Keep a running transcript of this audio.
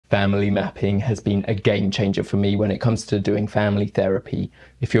Family mapping has been a game changer for me when it comes to doing family therapy.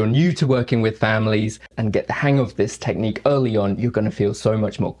 If you're new to working with families and get the hang of this technique early on, you're going to feel so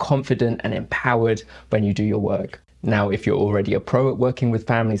much more confident and empowered when you do your work. Now, if you're already a pro at working with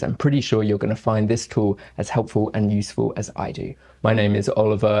families, I'm pretty sure you're going to find this tool as helpful and useful as I do. My name is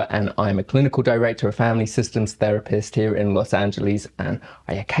Oliver and I'm a clinical director, a family systems therapist here in Los Angeles, and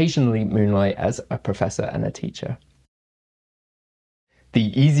I occasionally moonlight as a professor and a teacher.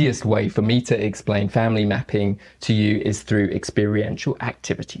 The easiest way for me to explain family mapping to you is through experiential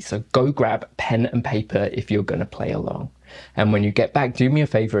activity. So go grab pen and paper if you're going to play along. And when you get back, do me a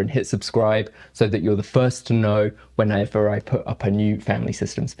favor and hit subscribe so that you're the first to know whenever I put up a new family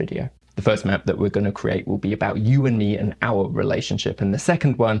systems video. The first map that we're going to create will be about you and me and our relationship. And the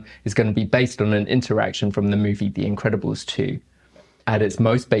second one is going to be based on an interaction from the movie The Incredibles 2. At its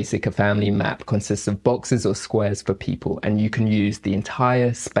most basic, a family map consists of boxes or squares for people, and you can use the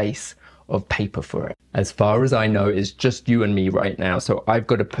entire space of paper for it. As far as I know, it's just you and me right now, so I've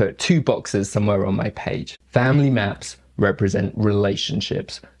got to put 2 boxes somewhere on my page. Family maps represent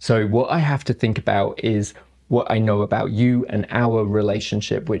relationships. So what I have to think about is what I know about you and our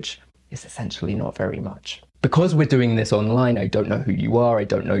relationship, which is essentially not very much. Because we're doing this online, I don't know who you are, I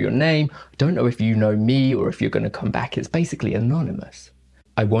don't know your name, I don't know if you know me or if you're going to come back. It's basically anonymous.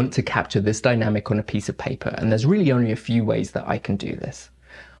 I want to capture this dynamic on a piece of paper, and there's really only a few ways that I can do this.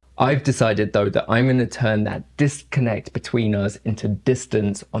 I've decided though that I'm going to turn that disconnect between us into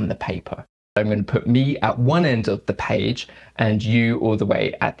distance on the paper. I'm going to put me at one end of the page and you all the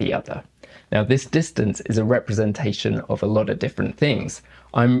way at the other. Now, this distance is a representation of a lot of different things.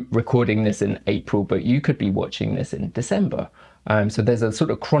 I'm recording this in April, but you could be watching this in December. So there's a sort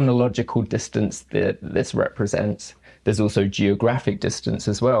of chronological distance that this represents. There's also geographic distance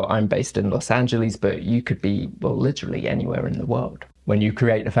as well. I'm based in Los Angeles, but you could be, well, literally anywhere in the world. When you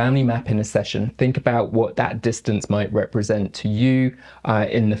create a family map in a session, think about what that distance might represent to you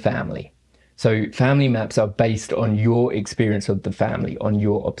in the family. So family maps are based on your experience of the family, on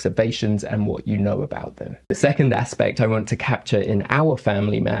your observations and what you know about them. The second aspect I want to capture in our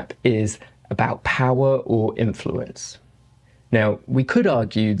family map is about power or influence. Now, we could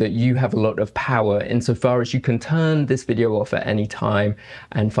argue that you have a lot of power insofar as you can turn this video off at any time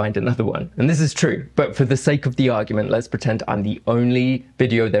and find another one. And this is true, but for the sake of the argument, let's pretend I'm the only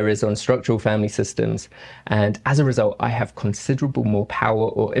video there is on structural family systems. And as a result, I have considerable more power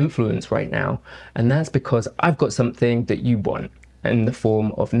or influence right now. And that's because I've got something that you want in the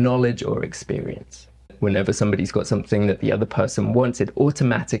form of knowledge or experience. Whenever somebody's got something that the other person wants, it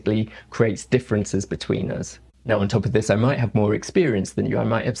automatically creates differences between us. Now, on top of this, I might have more experience than you. I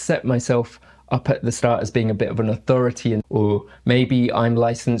might have set myself up at the start as being a bit of an authority, or maybe I'm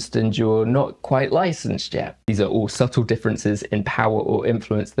licensed and you're not quite licensed yet. These are all subtle differences in power or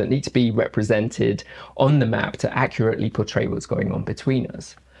influence that need to be represented on the map to accurately portray what's going on between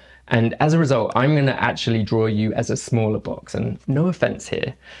us. And as a result, I'm going to actually draw you as a smaller box, and no offense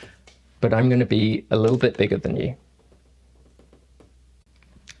here, but I'm going to be a little bit bigger than you.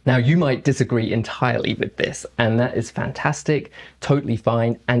 Now, you might disagree entirely with this, and that is fantastic, totally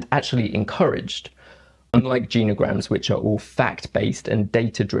fine, and actually encouraged. Unlike genograms, which are all fact-based and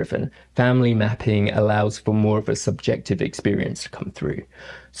data-driven, family mapping allows for more of a subjective experience to come through.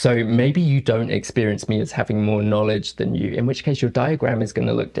 So maybe you don't experience me as having more knowledge than you, in which case your diagram is going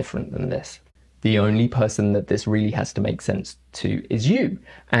to look different than this. The only person that this really has to make sense to is you,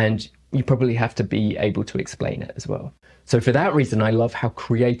 and you probably have to be able to explain it as well. So for that reason, I love how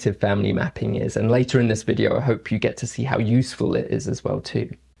creative family mapping is, and later in this video, I hope you get to see how useful it is as well too.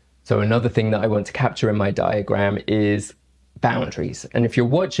 So another thing that I want to capture in my diagram is boundaries. And if you're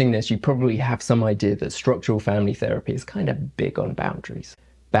watching this, you probably have some idea that structural family therapy is kind of big on boundaries.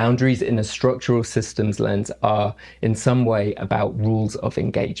 Boundaries in a structural systems lens are in some way about rules of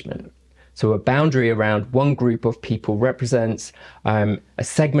engagement. So a boundary around one group of people represents a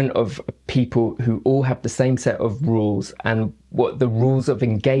segment of people who all have the same set of rules and what the rules of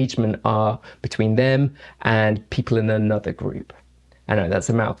engagement are between them and people in another group. I know that's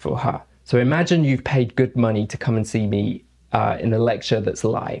a mouthful, huh? So imagine you've paid good money to come and see me in a lecture that's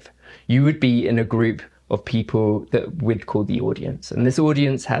live. You would be in a group of people that we'd call the audience. And this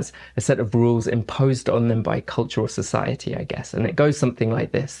audience has a set of rules imposed on them by culture or society, I guess. And it goes something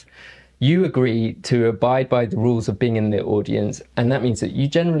like this. You agree to abide by the rules of being in the audience, and that means that you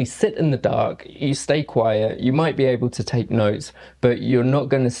generally sit in the dark, you stay quiet, you might be able to take notes, but you're not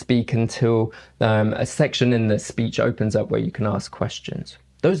going to speak until a section in the speech opens up where you can ask questions.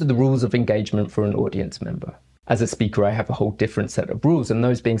 Those are the rules of engagement for an audience member. As a speaker, I have a whole different set of rules, and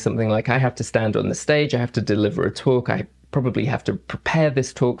those being something like I have to stand on the stage, I have to deliver a talk, I probably have to prepare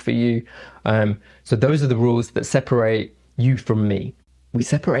this talk for you. So those are the rules that separate you from me. We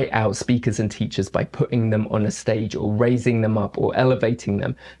separate out speakers and teachers by putting them on a stage or raising them up or elevating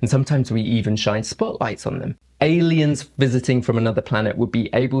them. And sometimes we even shine spotlights on them. Aliens visiting from another planet would be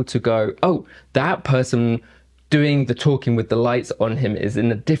able to go, oh, that person doing the talking with the lights on him is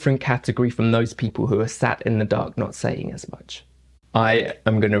in a different category from those people who are sat in the dark not saying as much. I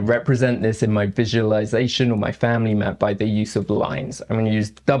am going to represent this in my visualization or my family map by the use of lines. I'm going to use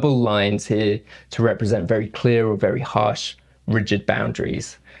double lines here to represent very clear or very harsh, rigid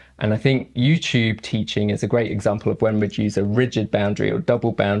boundaries. And I think YouTube teaching is a great example of when we'd use a rigid boundary or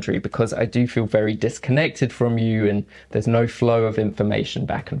double boundary, because I do feel very disconnected from you and there's no flow of information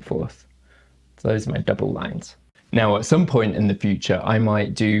back and forth. So those are my double lines. Now, at some point in the future, I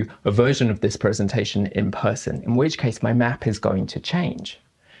might do a version of this presentation in person, in which case my map is going to change.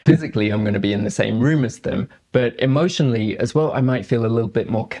 Physically, I'm going to be in the same room as them, but emotionally as well, I might feel a little bit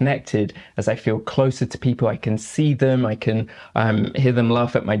more connected as I feel closer to people. I can see them, I can hear them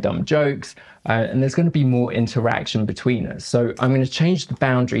laugh at my dumb jokes, and there's going to be more interaction between us. So I'm going to change the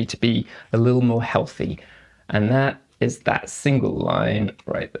boundary to be a little more healthy, and that is that single line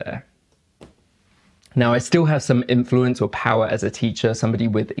right there. Now, I still have some influence or power as a teacher, somebody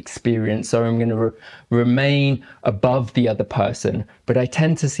with experience, so I'm going to remain above the other person, but I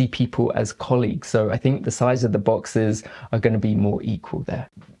tend to see people as colleagues, so I think the size of the boxes are going to be more equal there.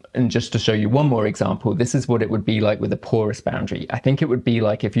 And just to show you one more example, this is what it would be like with a porous boundary. I think it would be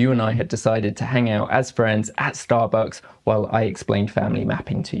like if you and I had decided to hang out as friends at Starbucks while I explained family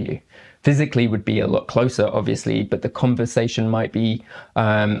mapping to you. Physically would be a lot closer, obviously, but the conversation might be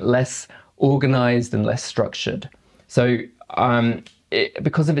less organized and less structured. So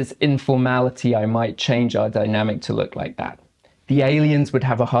because of its informality, I might change our dynamic to look like that. The aliens would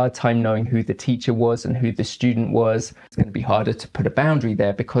have a hard time knowing who the teacher was and who the student was. It's going to be harder to put a boundary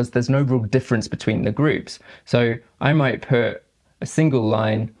there because there's no real difference between the groups. So I might put a single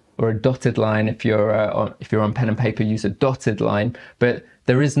line or a dotted line. If you're on pen and paper, use a dotted line, but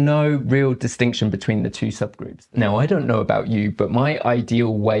there is no real distinction between the two subgroups. Now, I don't know about you, but my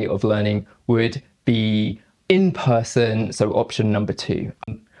ideal way of learning would be in person, so option number 2.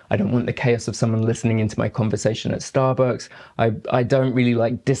 I don't want the chaos of someone listening into my conversation at Starbucks. I don't really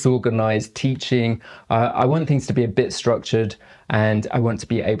like disorganized teaching. I want things to be a bit structured, and I want to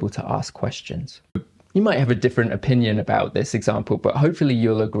be able to ask questions. You might have a different opinion about this example, but hopefully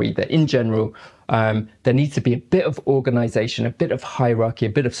you'll agree that in general, there needs to be a bit of organization, a bit of hierarchy, a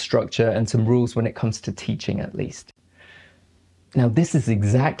bit of structure, and some rules when it comes to teaching at least. Now, this is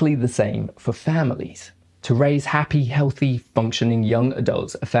exactly the same for families. To raise happy, healthy, functioning young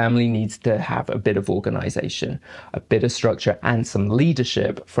adults, a family needs to have a bit of organization, a bit of structure, and some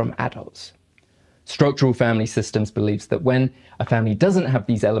leadership from adults. Structural family systems believes that when a family doesn't have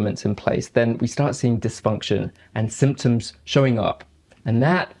these elements in place, then we start seeing dysfunction and symptoms showing up. And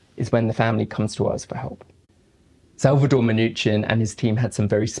that is when the family comes to us for help. Salvador Minuchin and his team had some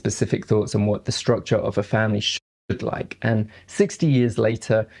very specific thoughts on what the structure of a family should like. And 60 years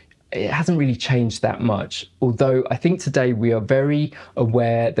later, it hasn't really changed that much, although I think today we are very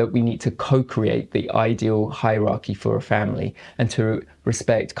aware that we need to co-create the ideal hierarchy for a family and to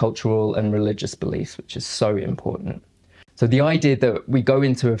respect cultural and religious beliefs, which is so important. So the idea that we go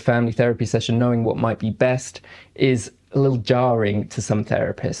into a family therapy session knowing what might be best is a little jarring to some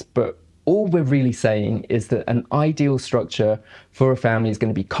therapists, but all we're really saying is that an ideal structure for a family is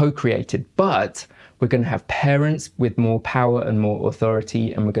going to be co-created, but we're going to have parents with more power and more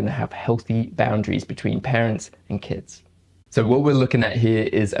authority, and we're going to have healthy boundaries between parents and kids. So what we're looking at here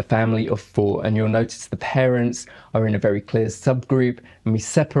is a family of 4, and you'll notice the parents are in a very clear subgroup, and we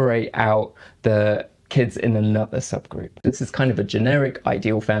separate out the kids in another subgroup. This is kind of a generic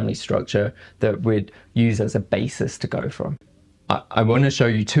ideal family structure that we'd use as a basis to go from. I want to show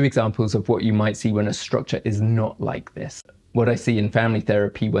you 2 examples of what you might see when a structure is not like this. What I see in family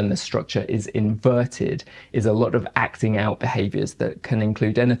therapy when the structure is inverted is a lot of acting out behaviors that can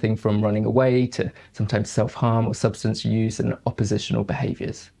include anything from running away to sometimes self-harm or substance use and oppositional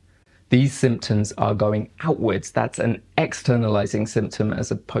behaviors. These symptoms are going outwards. That's an externalizing symptom as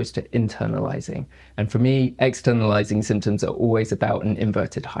opposed to internalizing. And for me, externalizing symptoms are always about an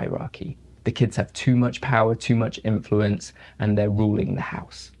inverted hierarchy. The kids have too much power, too much influence, and they're ruling the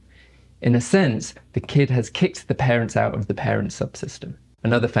house. In a sense, the kid has kicked the parents out of the parent subsystem.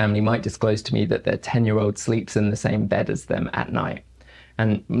 Another family might disclose to me that their 10-year-old sleeps in the same bed as them at night.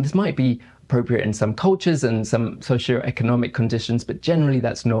 And this might be appropriate in some cultures and some socioeconomic conditions, but generally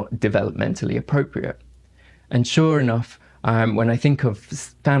that's not developmentally appropriate. And sure enough, When I think of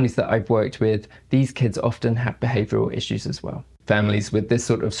families that I've worked with, these kids often have behavioral issues as well. Families with this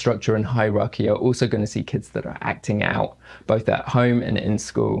sort of structure and hierarchy are also going to see kids that are acting out, both at home and in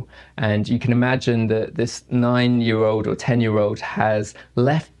school. And you can imagine that this 9-year-old or 10-year-old has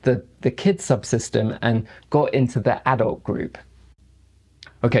left the kid subsystem and got into the adult group.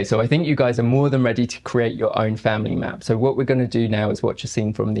 Okay, so I think you guys are more than ready to create your own family map. So what we're going to do now is watch a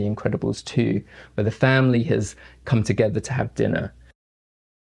scene from The Incredibles 2, where the family has come together to have dinner.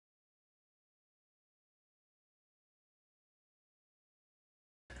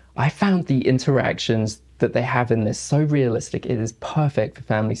 I found the interactions that they have in this so realistic. It is perfect for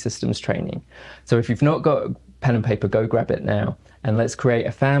family systems training. So if you've not got pen and paper, go grab it now, and let's create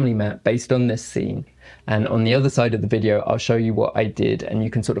a family map based on this scene. And on the other side of the video, I'll show you what I did, and you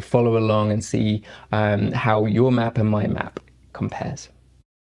can sort of follow along and see how your map and my map compares.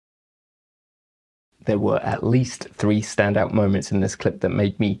 There were at least 3 standout moments in this clip that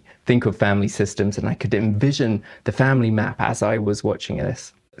made me think of family systems, and I could envision the family map as I was watching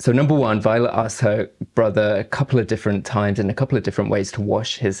this. So number 1, Violet asked her brother a couple of different times in a couple of different ways to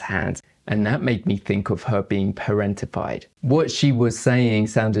wash his hands. And that made me think of her being parentified. What she was saying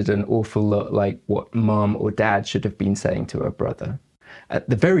sounded an awful lot like what mom or dad should have been saying to her brother. At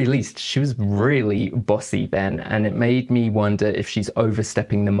the very least, she was really bossy then, and it made me wonder if she's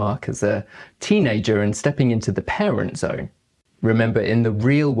overstepping the mark as a teenager and stepping into the parent zone. Remember, in the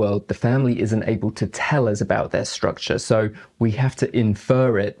real world, the family isn't able to tell us about their structure, so we have to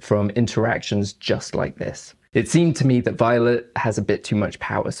infer it from interactions just like this. It seemed to me that Violet has a bit too much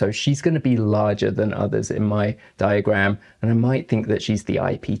power, so she's going to be larger than others in my diagram, and I might think that she's the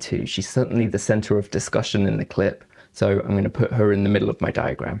IP2. She's certainly the center of discussion in the clip, so I'm going to put her in the middle of my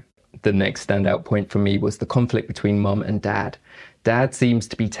diagram. The next standout point for me was the conflict between mom and dad. Dad seems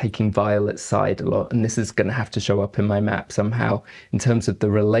to be taking Violet's side a lot, and this is going to have to show up in my map somehow in terms of the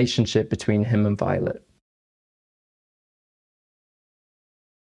relationship between him and Violet.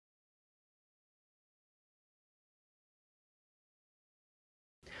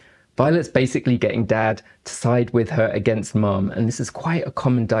 Violet's basically getting dad to side with her against mom, and this is quite a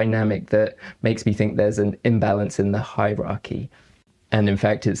common dynamic that makes me think there's an imbalance in the hierarchy. And in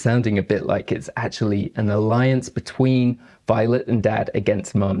fact, it's sounding a bit like it's actually an alliance between Violet and dad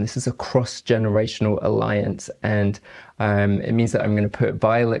against mom. This is a cross-generational alliance, and it means that I'm going to put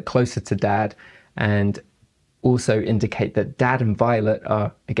Violet closer to dad and also indicate that dad and Violet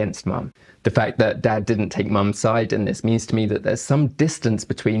are against mum. The fact that dad didn't take mum's side in this means to me that there's some distance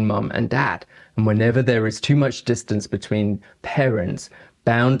between mum and dad. And whenever there is too much distance between parents,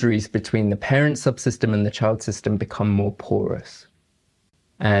 boundaries between the parent subsystem and the child system become more porous.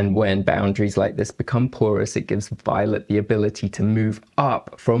 And when boundaries like this become porous, it gives Violet the ability to move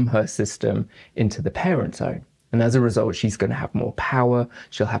up from her system into the parent zone. And as a result, she's going to have more power,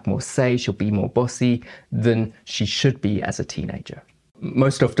 she'll have more say, she'll be more bossy than she should be as a teenager.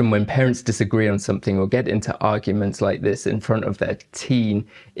 Most often when parents disagree on something or get into arguments like this in front of their teen,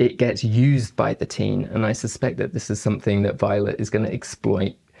 it gets used by the teen. And I suspect that this is something that Violet is going to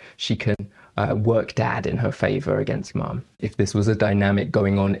exploit. She can work dad in her favor against mom. If this was a dynamic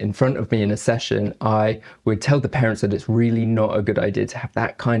going on in front of me in a session, I would tell the parents that it's really not a good idea to have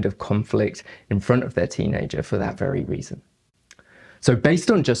that kind of conflict in front of their teenager for that very reason. So based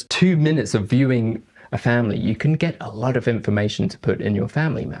on just 2 minutes of viewing a family, you can get a lot of information to put in your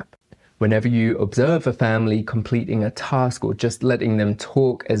family map. Whenever you observe a family completing a task or just letting them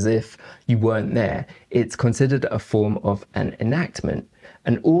talk as if you weren't there, it's considered a form of an enactment.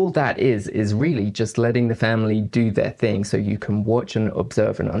 And all that is really just letting the family do their thing so you can watch and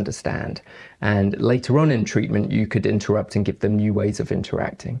observe and understand. And later on in treatment, you could interrupt and give them new ways of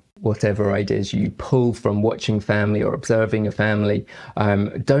interacting. Whatever ideas you pull from watching family or observing a family,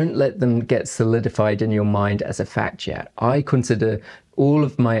 don't let them get solidified in your mind as a fact yet. I consider all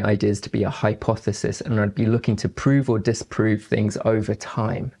of my ideas to be a hypothesis, and I'd be looking to prove or disprove things over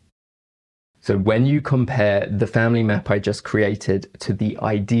time. So when you compare the family map I just created to the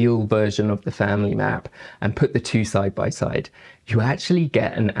ideal version of the family map and put the two side by side, you actually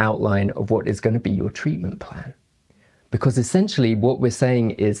get an outline of what is going to be your treatment plan. Because essentially what we're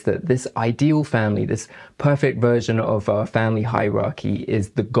saying is that this ideal family, this perfect version of our family hierarchy,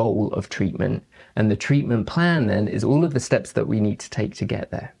 is the goal of treatment. And the treatment plan then is all of the steps that we need to take to get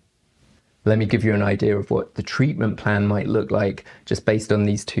there. Let me give you an idea of what the treatment plan might look like just based on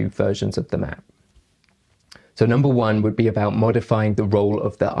these two versions of the map. So number one would be about modifying the role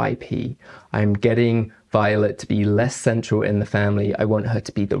of the IP. I'm getting Violet to be less central in the family. I want her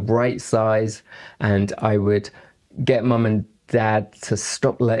to be the right size, and I would get mum and dad to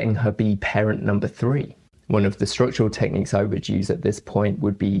stop letting her be parent number 3. One of the structural techniques I would use at this point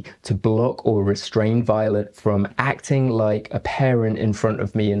would be to block or restrain Violet from acting like a parent in front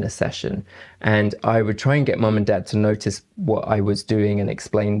of me in a session. And I would try and get mum and dad to notice what I was doing and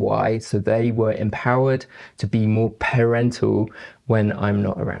explain why, so they were empowered to be more parental when I'm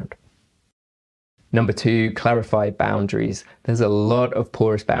not around. Number 2, clarify boundaries. There's a lot of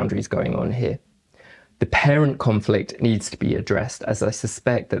porous boundaries going on here. The parent conflict needs to be addressed, as I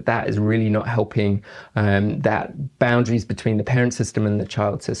suspect that is really not helping that boundaries between the parent system and the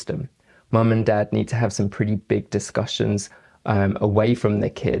child system. Mum and dad need to have some pretty big discussions away from their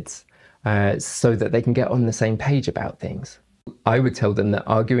kids so that they can get on the same page about things. I would tell them that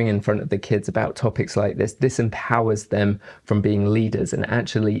arguing in front of the kids about topics like this disempowers them from being leaders and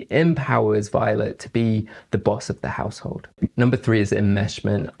actually empowers Violet to be the boss of the household. Number 3 is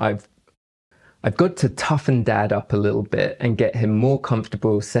enmeshment. I've got to toughen dad up a little bit and get him more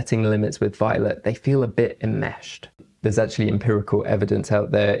comfortable setting limits with Violet. They feel a bit enmeshed. There's actually empirical evidence out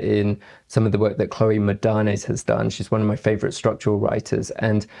there in some of the work that Chloe Modanes has done. She's one of my favorite structural writers,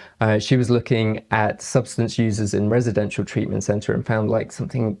 and she was looking at substance users in residential treatment center and found like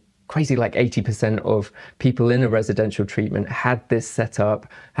something crazy like 80% of people in a residential treatment had this set up,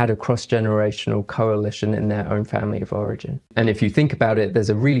 had a cross-generational coalition in their own family of origin. And if you think about it, there's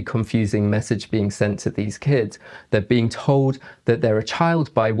a really confusing message being sent to these kids. They're being told that they're a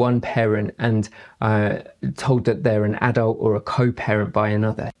child by one parent and told that they're an adult or a co-parent by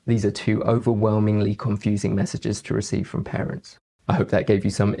another. These are 2 overwhelmingly confusing messages to receive from parents. I hope that gave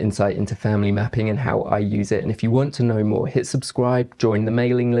you some insight into family mapping and how I use it. And if you want to know more, hit subscribe, join the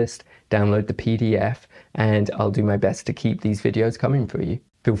mailing list, download the PDF, and I'll do my best to keep these videos coming for you.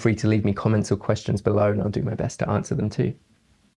 Feel free to leave me comments or questions below and I'll do my best to answer them too.